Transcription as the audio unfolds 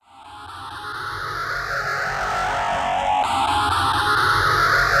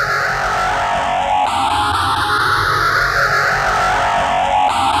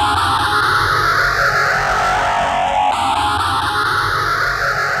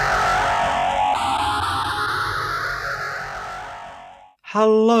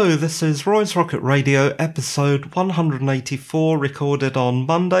Hello, this is Roy's Rocket Radio, episode 184, recorded on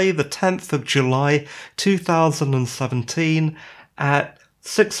Monday, the 10th of July, 2017, at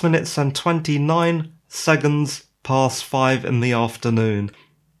 6 minutes and 29 seconds past 5 in the afternoon.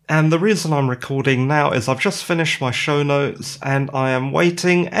 And the reason I'm recording now is I've just finished my show notes, and I am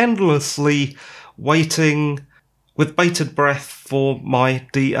endlessly waiting with bated breath for my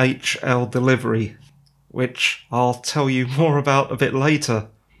DHL delivery, which I'll tell you more about a bit later.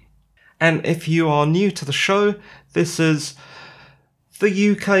 And if you are new to the show, this is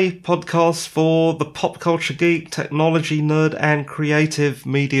the UK podcast for the pop culture geek, technology nerd, and creative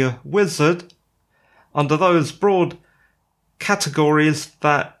media wizard, under those broad categories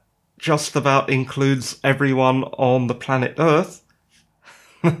that just about includes everyone on the planet Earth.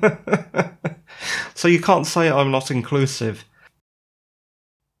 So you can't say I'm not inclusive.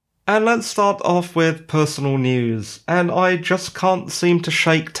 And let's start off with personal news, and I just can't seem to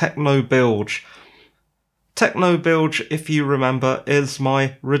shake Techno Bilge. Techno Bilge, if you remember, is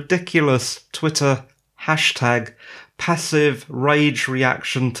my ridiculous Twitter hashtag passive rage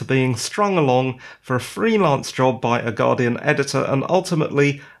reaction to being strung along for a freelance job by a Guardian editor and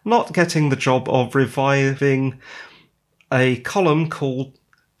ultimately not getting the job of reviving a column called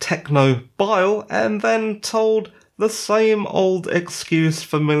Techno Bile, and then told the same old excuse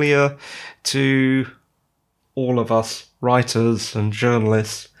familiar to all of us writers and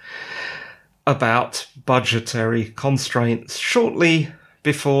journalists about budgetary constraints shortly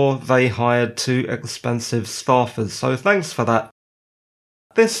before they hired two expensive staffers. So thanks for that.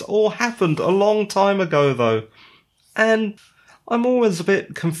 This all happened a long time ago though, and I'm always a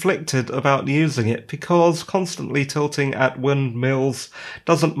bit conflicted about using it because constantly tilting at windmills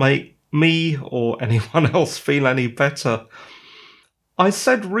doesn't make me or anyone else feel any better. I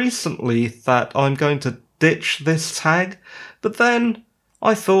said recently that I'm going to ditch this tag, but then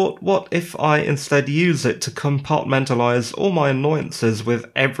I thought, what if I instead use it to compartmentalize all my annoyances with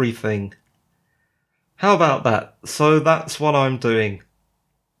everything? How about that? So that's what I'm doing.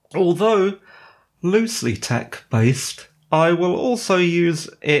 Although loosely tech-based, I will also use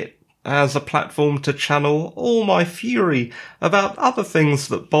it as a platform to channel all my fury about other things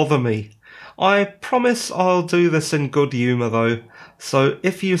that bother me. I promise I'll do this in good humour though, so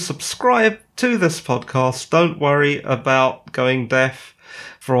if you subscribe to this podcast, don't worry about going deaf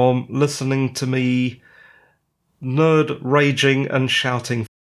from listening to me nerd raging and shouting.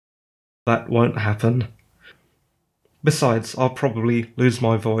 That won't happen. Besides, I'll probably lose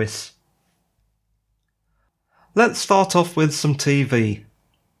my voice. Let's start off with some TV.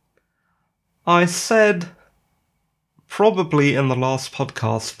 I said, probably in the last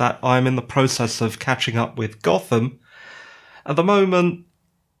podcast, that I'm in the process of catching up with Gotham. At the moment,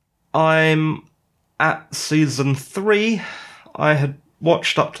 I'm at season 3. I had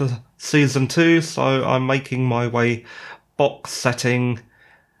watched up to season 2, so I'm making my way box setting,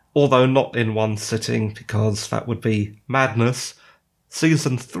 although not in one sitting, because that would be madness.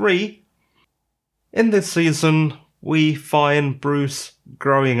 Season 3. In this season, we find Bruce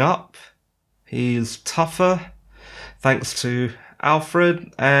growing up. He's tougher, thanks to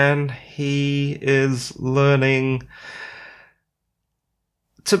Alfred, and he is learning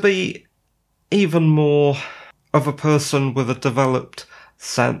to be even more of a person with a developed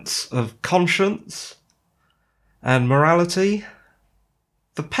sense of conscience and morality.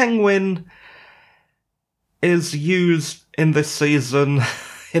 The Penguin is used in this season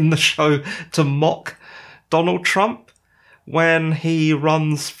in the show to mock Donald Trump when he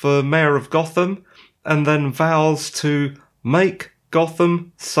runs for mayor of Gotham and then vows to make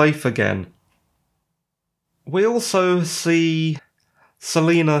Gotham safe again. We also see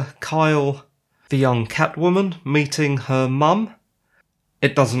Selina Kyle, the young Catwoman, meeting her mum.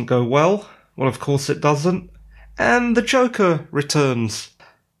 It doesn't go well. Well, of course it doesn't. And the Joker returns.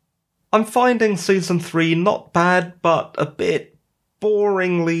 I'm finding season 3 not bad, but a bit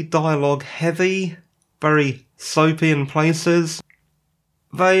boringly dialogue heavy, very soapy in places.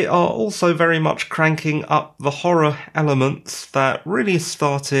 They are also very much cranking up the horror elements that really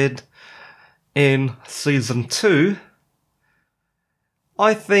started in season 2.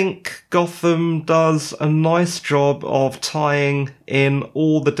 I think Gotham does a nice job of tying in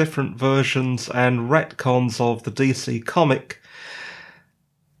all the different versions and retcons of the DC comic.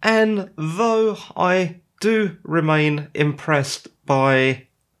 And though I do remain impressed by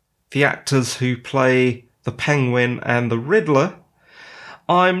the actors who play the Penguin and the Riddler,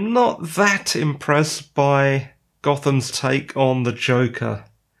 I'm not that impressed by Gotham's take on the Joker.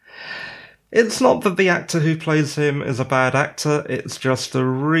 It's not that the actor who plays him is a bad actor, it's just a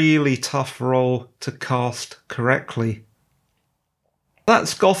really tough role to cast correctly.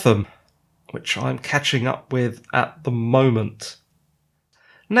 That's Gotham, which I'm catching up with at the moment.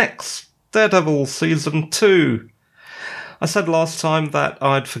 Next, Daredevil Season 2. I said last time that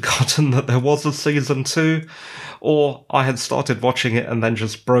I'd forgotten that there was a Season 2, or I had started watching it and then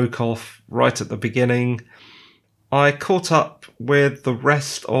just broke off right at the beginning. I caught up with the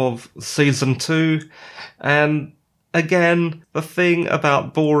rest of Season 2, and again, the thing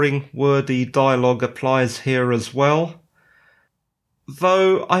about boring, wordy dialogue applies here as well.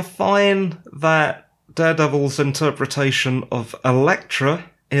 Though I find that Daredevil's interpretation of Elektra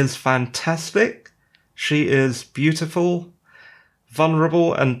is fantastic. She is beautiful,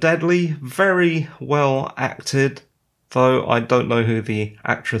 vulnerable and deadly, very well acted, though I don't know who the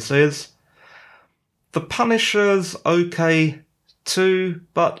actress is. The Punisher's okay too,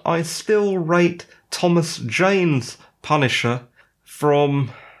 but I still rate Thomas Jane's Punisher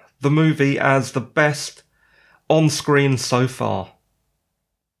from the movie as the best on screen so far.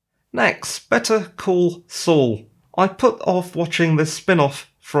 Next, Better Call Saul. I put off watching this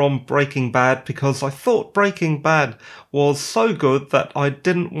spin-off from Breaking Bad because I thought Breaking Bad was so good that I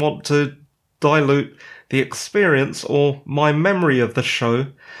didn't want to dilute the experience or my memory of the show,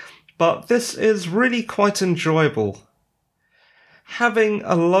 but this is really quite enjoyable. Having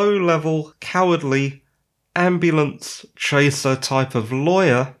a low-level, cowardly ambulance chaser type of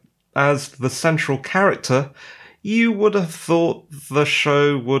lawyer as the central character, you would have thought the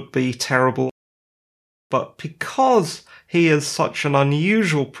show would be terrible. But because he is such an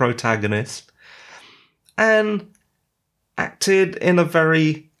unusual protagonist and acted in a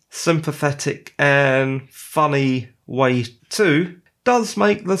very sympathetic and funny way too, does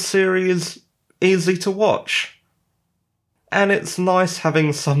make the series easy to watch. And it's nice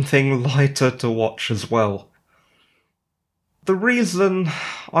having something lighter to watch as well. The reason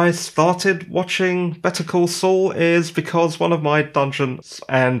I started watching Better Call Saul is because one of my Dungeons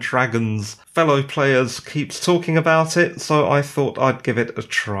and Dragons fellow players keeps talking about it, so I thought I'd give it a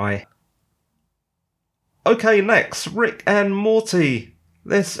try. Okay, next, Rick and Morty.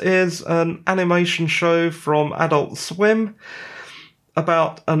 This is an animation show from Adult Swim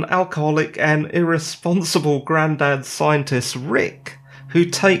about an alcoholic and irresponsible granddad scientist, Rick, who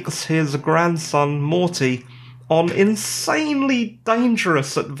takes his grandson, Morty, on insanely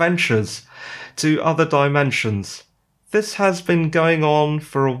dangerous adventures to other dimensions. This has been going on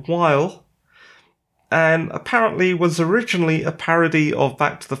for a while, and apparently was originally a parody of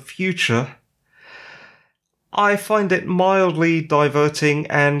Back to the Future. I find it mildly diverting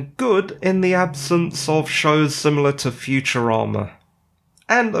and good in the absence of shows similar to Futurama.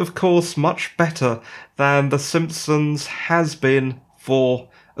 And of course much better than The Simpsons has been for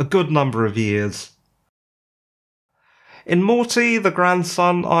a good number of years. In Morty, the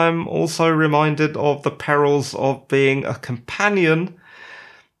grandson, I'm also reminded of the perils of being a companion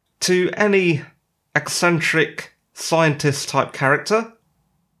to any eccentric scientist-type character.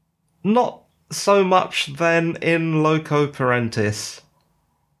 Not so much then in Loco Parentis.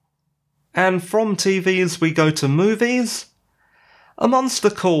 And from TVs we go to movies. A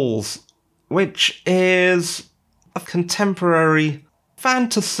Monster Calls, which is a contemporary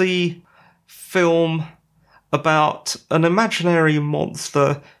fantasy film about an imaginary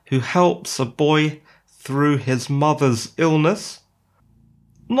monster who helps a boy through his mother's illness.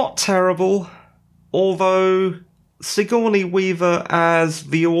 Not terrible, although Sigourney Weaver as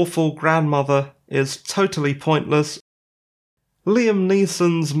the awful grandmother is totally pointless. Liam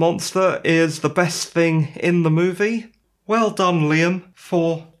Neeson's monster is the best thing in the movie. Well done, Liam,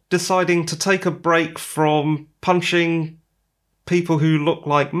 for deciding to take a break from punching people who look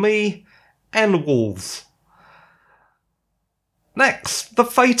like me and wolves. Next, The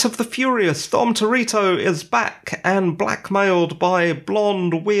Fate of the Furious. Dom Toretto is back and blackmailed by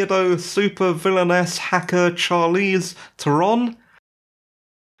blonde weirdo super villainess hacker Charlize Theron.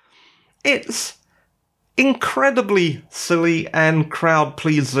 It's incredibly silly and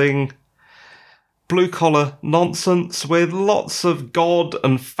crowd-pleasing blue-collar nonsense with lots of God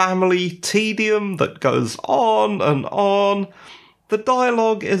and family tedium that goes on and on. The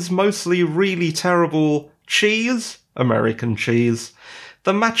dialogue is mostly really terrible cheese. American cheese.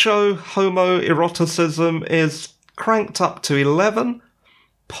 The macho homoeroticism is cranked up to 11,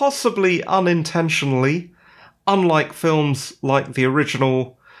 possibly unintentionally, unlike films like the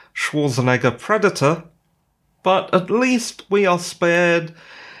original Schwarzenegger Predator, but at least we are spared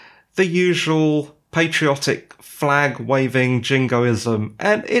the usual patriotic flag-waving jingoism,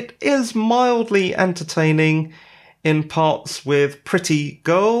 and it is mildly entertaining in parts with pretty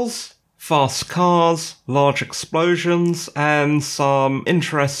girls, fast cars, large explosions, and some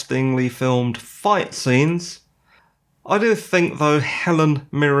interestingly filmed fight scenes. I do think, though, Helen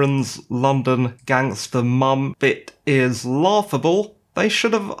Mirren's London gangster mum bit is laughable. They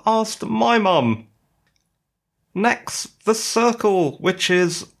should have asked my mum. Next, The Circle, which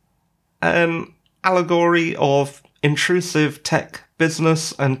is an allegory of intrusive tech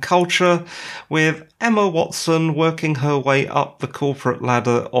business and culture, with Emma Watson working her way up the corporate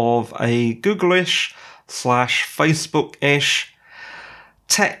ladder of a Google-ish / Facebook-ish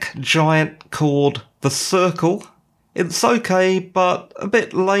tech giant called The Circle. It's okay, but a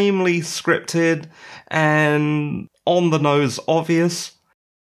bit lamely scripted and on-the-nose obvious.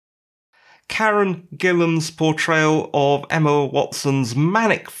 Karen Gillan's portrayal of Emma Watson's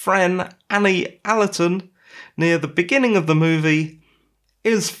manic friend Annie Allerton near the beginning of the movie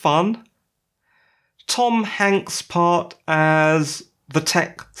is fun. Tom Hanks' part as the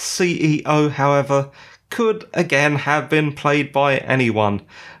tech CEO, however, could again have been played by anyone,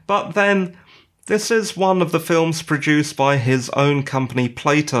 but then this is one of the films produced by his own company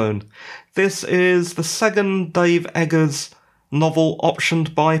Playtone. This is the second Dave Eggers novel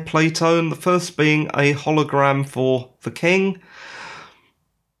optioned by Playtone, the first being a hologram for the king.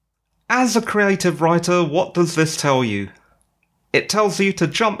 As a creative writer, what does this tell you? It tells you to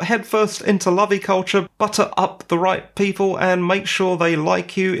jump headfirst into lovey culture, butter up the right people, and make sure they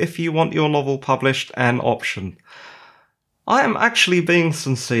like you if you want your novel published and optioned. I am actually being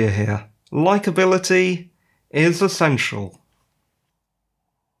sincere here. Likeability is essential.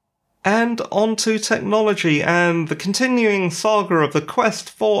 And on to technology and the continuing saga of the quest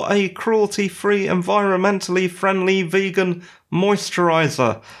for a cruelty-free, environmentally friendly vegan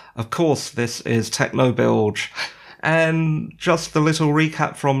moisturiser. Of course, this is TechnoBilge. And just a little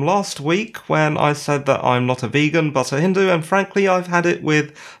recap from last week when I said that I'm not a vegan but a Hindu, and frankly I've had it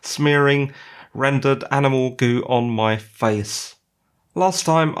with smearing rendered animal goo on my face. Last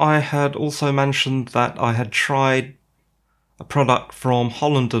time I had also mentioned that I had tried a product from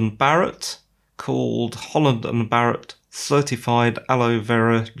Holland & Barrett called Holland & Barrett Certified Aloe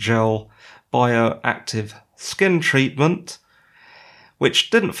Vera Gel Bioactive Skin Treatment,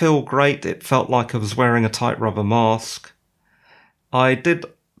 which didn't feel great. It felt like I was wearing a tight rubber mask. I did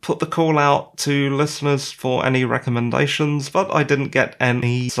put the call out to listeners for any recommendations, but I didn't get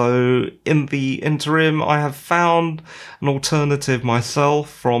any. So in the interim, I have found an alternative myself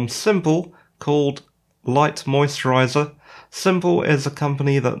from Simple called Light Moisturiser. Simple is a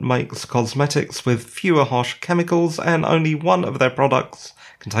company that makes cosmetics with fewer harsh chemicals, and only one of their products,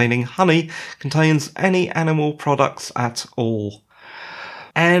 containing honey, contains any animal products at all.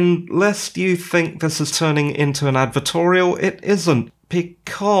 And lest you think this is turning into an advertorial, it isn't,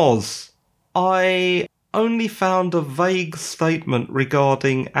 because I only found a vague statement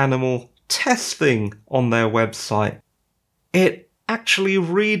regarding animal testing on their website. It actually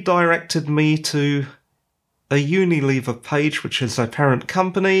redirected me to a Unilever page, which is their parent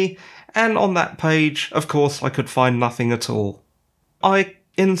company, and on that page, of course, I could find nothing at all. I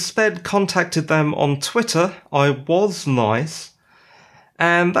instead contacted them on Twitter. I was nice.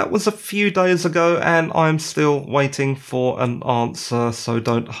 And that was a few days ago, and I'm still waiting for an answer, so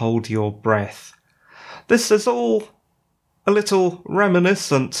don't hold your breath. This is all a little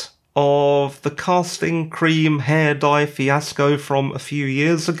reminiscent of the casting cream hair dye fiasco from a few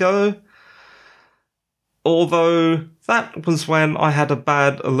years ago. Although that was when I had a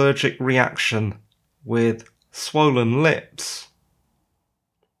bad allergic reaction with swollen lips.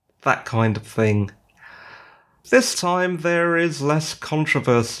 That kind of thing. This time there is less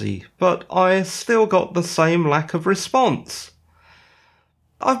controversy, but I still got the same lack of response.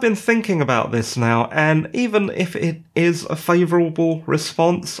 I've been thinking about this now, and even if it is a favourable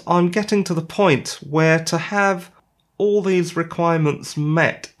response, I'm getting to the point where to have all these requirements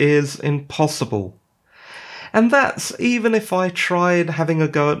met is impossible. And that's even if I tried having a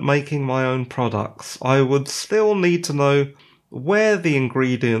go at making my own products. I would still need to know where the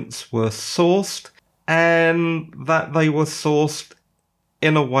ingredients were sourced, and that they were sourced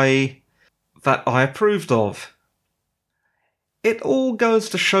in a way that I approved of. It all goes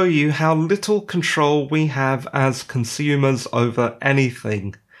to show you how little control we have as consumers over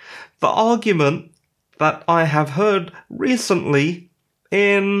anything. The argument that I have heard recently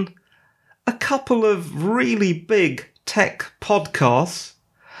in a couple of really big tech podcasts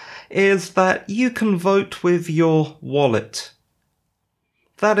is that you can vote with your wallet.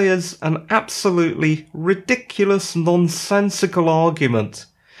 That is an absolutely ridiculous, nonsensical argument,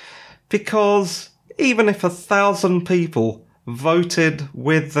 because even if 1,000 people voted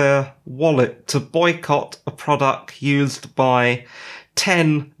with their wallet to boycott a product used by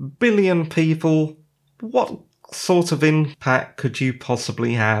 10 billion people, what sort of impact could you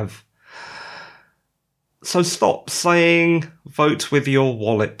possibly have? So stop saying vote with your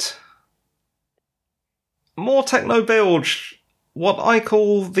wallet. More techno-bilge, what I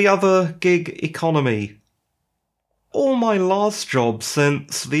call the other gig economy. All my last jobs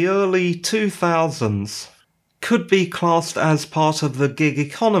since the early 2000s could be classed as part of the gig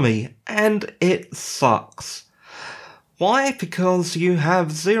economy, and it sucks. Why? Because you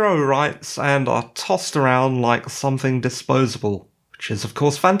have zero rights and are tossed around like something disposable, which is of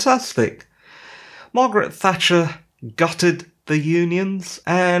course fantastic. Margaret Thatcher gutted the unions,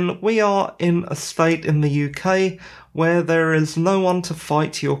 and we are in a state in the UK where there is no one to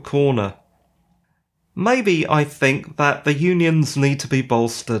fight your corner. Maybe I think that the unions need to be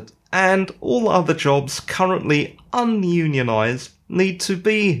bolstered, and all other jobs currently ununionised need to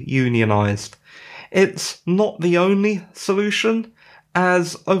be unionised. It's not the only solution,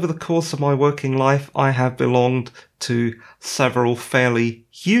 as over the course of my working life I have belonged to several fairly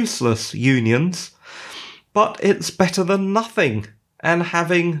useless unions, but it's better than nothing, and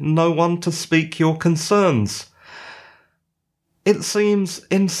having no one to speak your concerns. It seems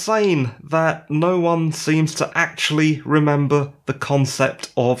insane that no one seems to actually remember the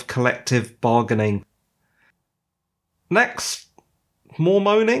concept of collective bargaining. Next, more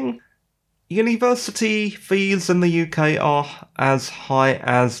moaning. University fees in the UK are as high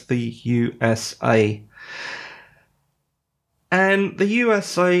as the USA. And the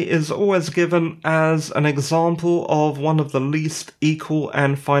USA is always given as an example of one of the least equal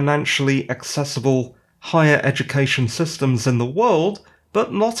and financially accessible higher education systems in the world,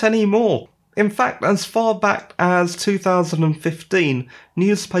 but not anymore. In fact, as far back as 2015,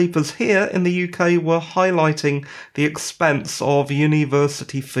 newspapers here in the UK were highlighting the expense of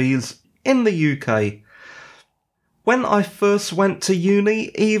university fees in the UK. When I first went to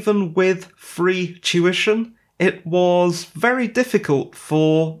uni, even with free tuition, it was very difficult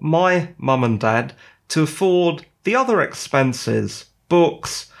for my mum and dad to afford the other expenses,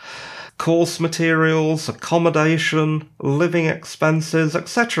 books, course materials, accommodation, living expenses,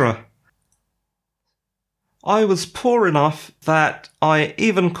 etc. I was poor enough that I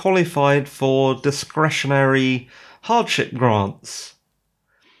even qualified for discretionary hardship grants.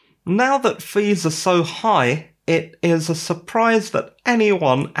 Now that fees are so high, it is a surprise that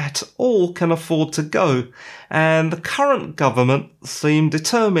anyone at all can afford to go, and the current government seem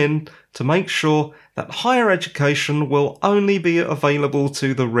determined to make sure that higher education will only be available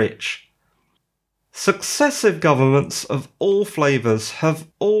to the rich. Successive governments of all flavours have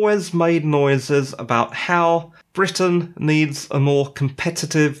always made noises about how Britain needs a more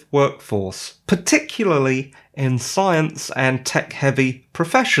competitive workforce, particularly in science and tech-heavy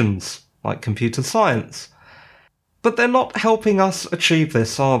professions, like computer science. But they're not helping us achieve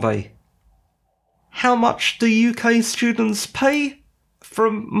this, are they? How much do UK students pay?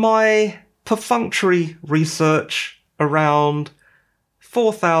 From my perfunctory research, around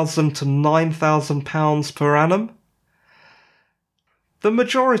 £4,000 to £9,000 per annum. The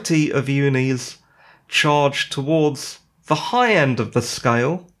majority of unis charge towards the high end of the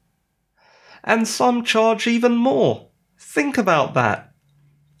scale, and some charge even more. Think about that.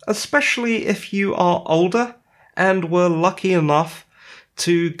 Especially if you are older and were lucky enough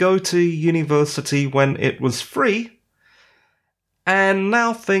to go to university when it was free, and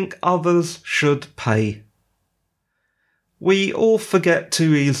now think others should pay. We all forget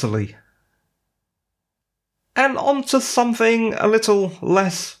too easily. And on to something a little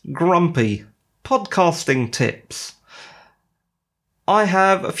less grumpy. Podcasting tips. I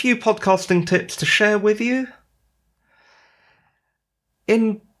have a few podcasting tips to share with you.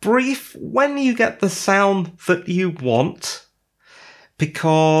 In brief, when you get the sound that you want,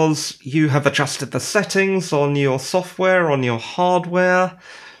 because you have adjusted the settings on your software, on your hardware,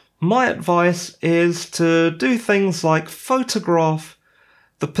 my advice is to do things like photograph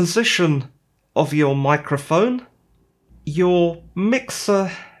the position of your microphone, your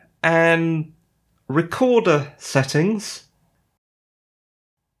mixer and recorder settings.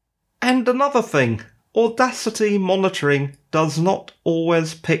 And another thing, Audacity monitoring does not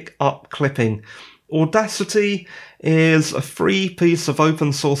always pick up clipping. Audacity is a free piece of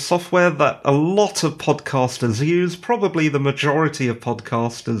open source software that a lot of podcasters use. Probably the majority of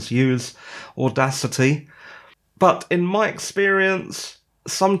podcasters use Audacity. But in my experience,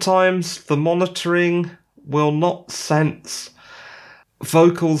 sometimes the monitoring will not sense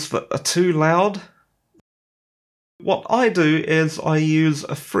vocals that are too loud. What I do is I use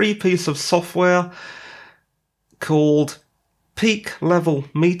a free piece of software called Peak Level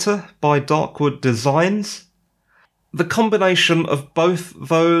Meter by Darkwood Designs. The combination of both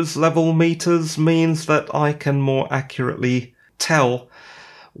those level meters means that I can more accurately tell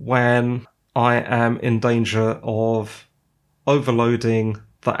when I am in danger of overloading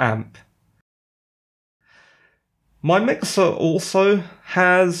the amp. My mixer also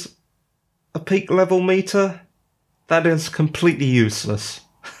has a peak level meter that is completely useless.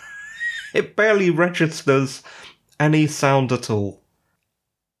 It barely registers any sound at all.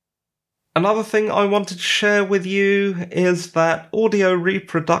 Another thing I wanted to share with you is that audio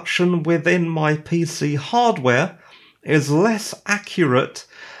reproduction within my PC hardware is less accurate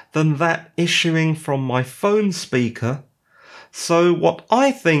than that issuing from my phone speaker. So what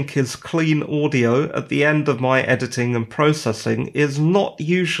I think is clean audio at the end of my editing and processing is not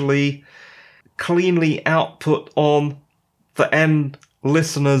usually cleanly output on the end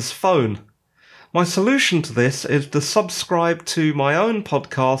listener's phone. My solution to this is to subscribe to my own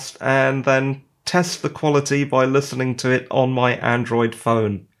podcast and then test the quality by listening to it on my Android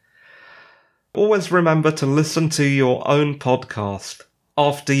phone. Always remember to listen to your own podcast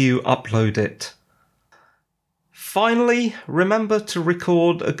after you upload it. Finally, remember to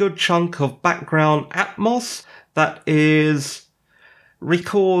record a good chunk of background Atmos, that is,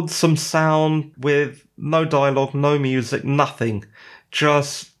 record some sound with no dialogue, no music, nothing,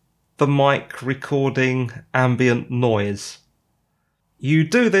 just the mic recording ambient noise. You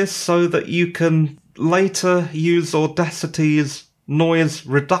do this so that you can later use Audacity's noise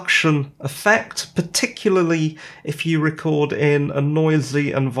reduction effect, particularly if you record in a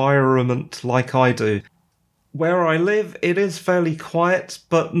noisy environment like I do. Where I live, it is fairly quiet,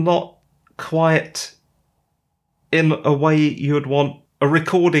 but not quiet in a way you would want a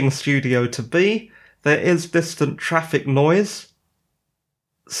recording studio to be. There is distant traffic noise.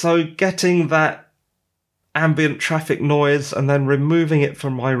 So getting that ambient traffic noise and then removing it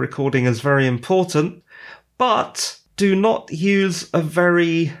from my recording is very important. But do not use a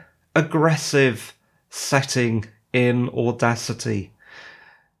very aggressive setting in Audacity.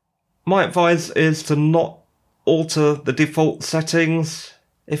 My advice is to not alter the default settings.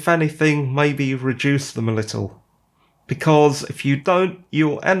 If anything, maybe reduce them a little. Because if you don't,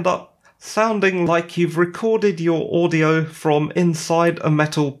 you'll end up sounding like you've recorded your audio from inside a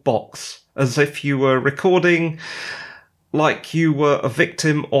metal box, as if you were recording like you were a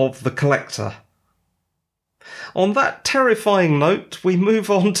victim of The Collector. On that terrifying note, we move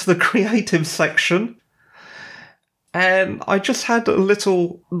on to the creative section. And I just had a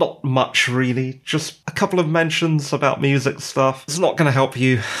little, not much really, just a couple of mentions about music stuff. It's not going to help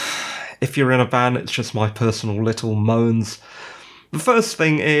you if you're in a band, it's just my personal little moans. The first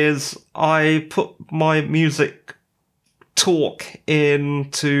thing is I put my music talk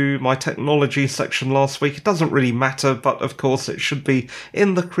into my technology section last week. It doesn't really matter, but of course it should be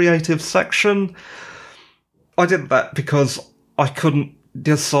in the creative section. I did that because I couldn't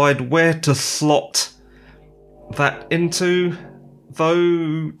decide where to slot that into,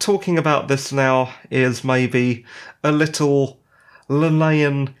 though talking about this now is maybe a little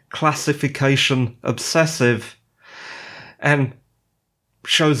Linnaean classification obsessive and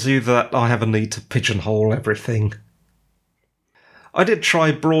shows you that I have a need to pigeonhole everything. I did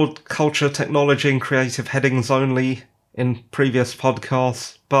try broad culture, technology and creative headings only in previous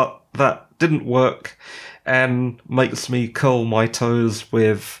podcasts, but that didn't work and makes me curl my toes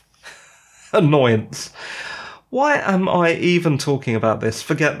with annoyance. Why am I even talking about this?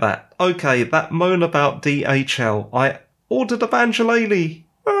 Forget that. Okay, that moan about DHL. I ordered a banjolele.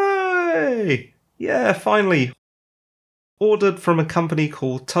 Hooray! Yeah, finally. Ordered from a company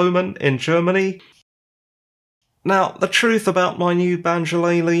called Thomann in Germany. Now, the truth about my new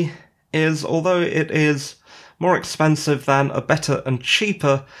banjolele is, although it is more expensive than a better and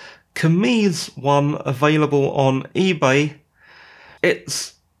cheaper Kamise one available on eBay,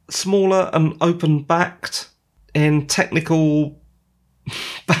 it's smaller and open-backed. In technical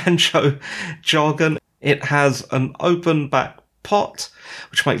banjo jargon, it has an open back pot,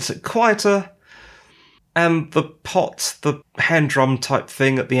 which makes it quieter, and the pot, the hand drum type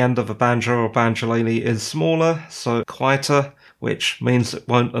thing at the end of a banjo or banjolele, is smaller, so quieter, which means it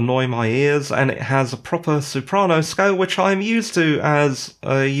won't annoy my ears, and it has a proper soprano scale, which I'm used to as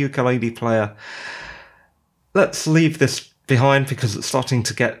a ukulele player. Let's leave this behind because it's starting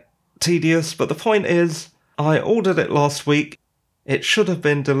to get tedious, but the point is, I ordered it last week. It should have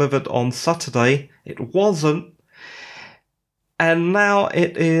been delivered on Saturday. It wasn't. And now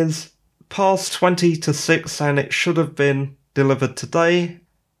it is past 20 to 6 and it should have been delivered today.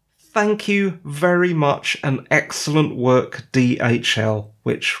 Thank you very much and excellent work, DHL,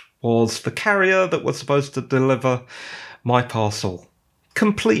 which was the carrier that was supposed to deliver my parcel.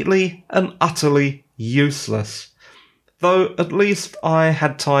 Completely and utterly useless. Though at least I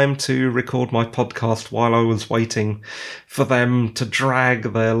had time to record my podcast while I was waiting for them to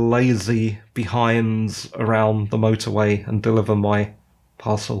drag their lazy behinds around the motorway and deliver my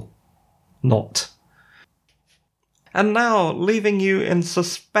parcel. Not. And now, leaving you in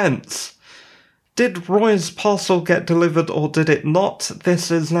suspense. Did Roy's parcel get delivered or did it not?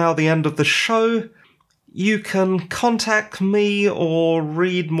 This is now the end of the show. You can contact me or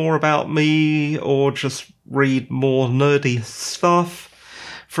read more about me or just read more nerdy stuff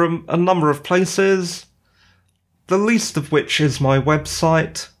from a number of places, the least of which is my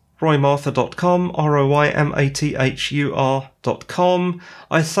website, roymathur.com, roymathur.com.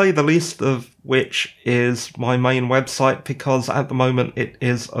 I say the least of which is my main website because at the moment it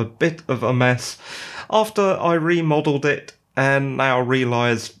is a bit of a mess after I remodeled it and now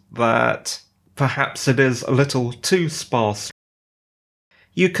realise that perhaps it is a little too sparse.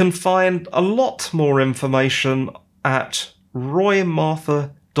 You can find a lot more information at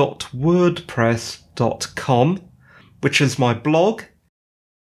roymathur.wordpress.com, which is my blog.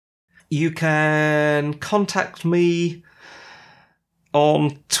 You can contact me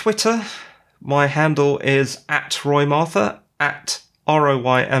on Twitter. My handle is @RoyMathur,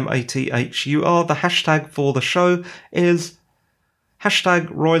 @RoyMathur. The hashtag for the show is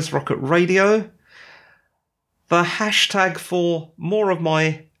 #Roy's Rocket Radio. The hashtag for more of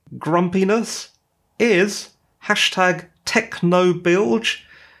my grumpiness is #TechnoBilge,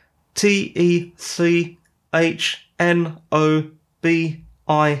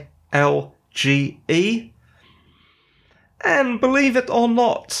 TECHNOBILGE. And believe it or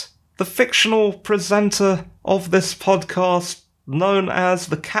not, the fictional presenter of this podcast, known as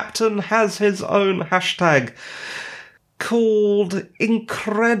the Captain, has his own hashtag called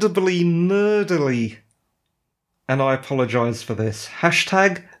incredibly nerdily, and I apologise for this,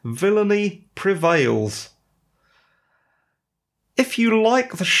 #Villainy Prevails. If you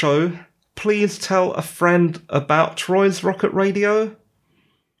like the show, please tell a friend about Roy's Rocket Radio.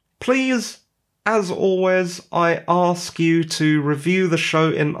 Please, as always, I ask you to review the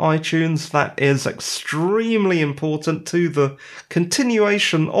show in iTunes. That is extremely important to the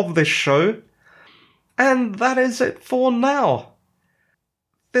continuation of this show. And that is it for now.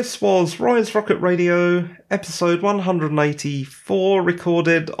 This was Roy's Rocket Radio, episode 184,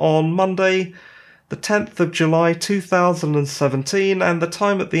 recorded on Monday, the 10th of July 2017, and the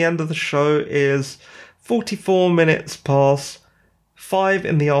time at the end of the show is 44 minutes past 5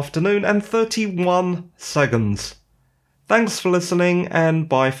 in the afternoon and 31 seconds. Thanks for listening, and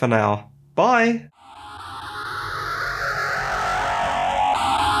bye for now. Bye!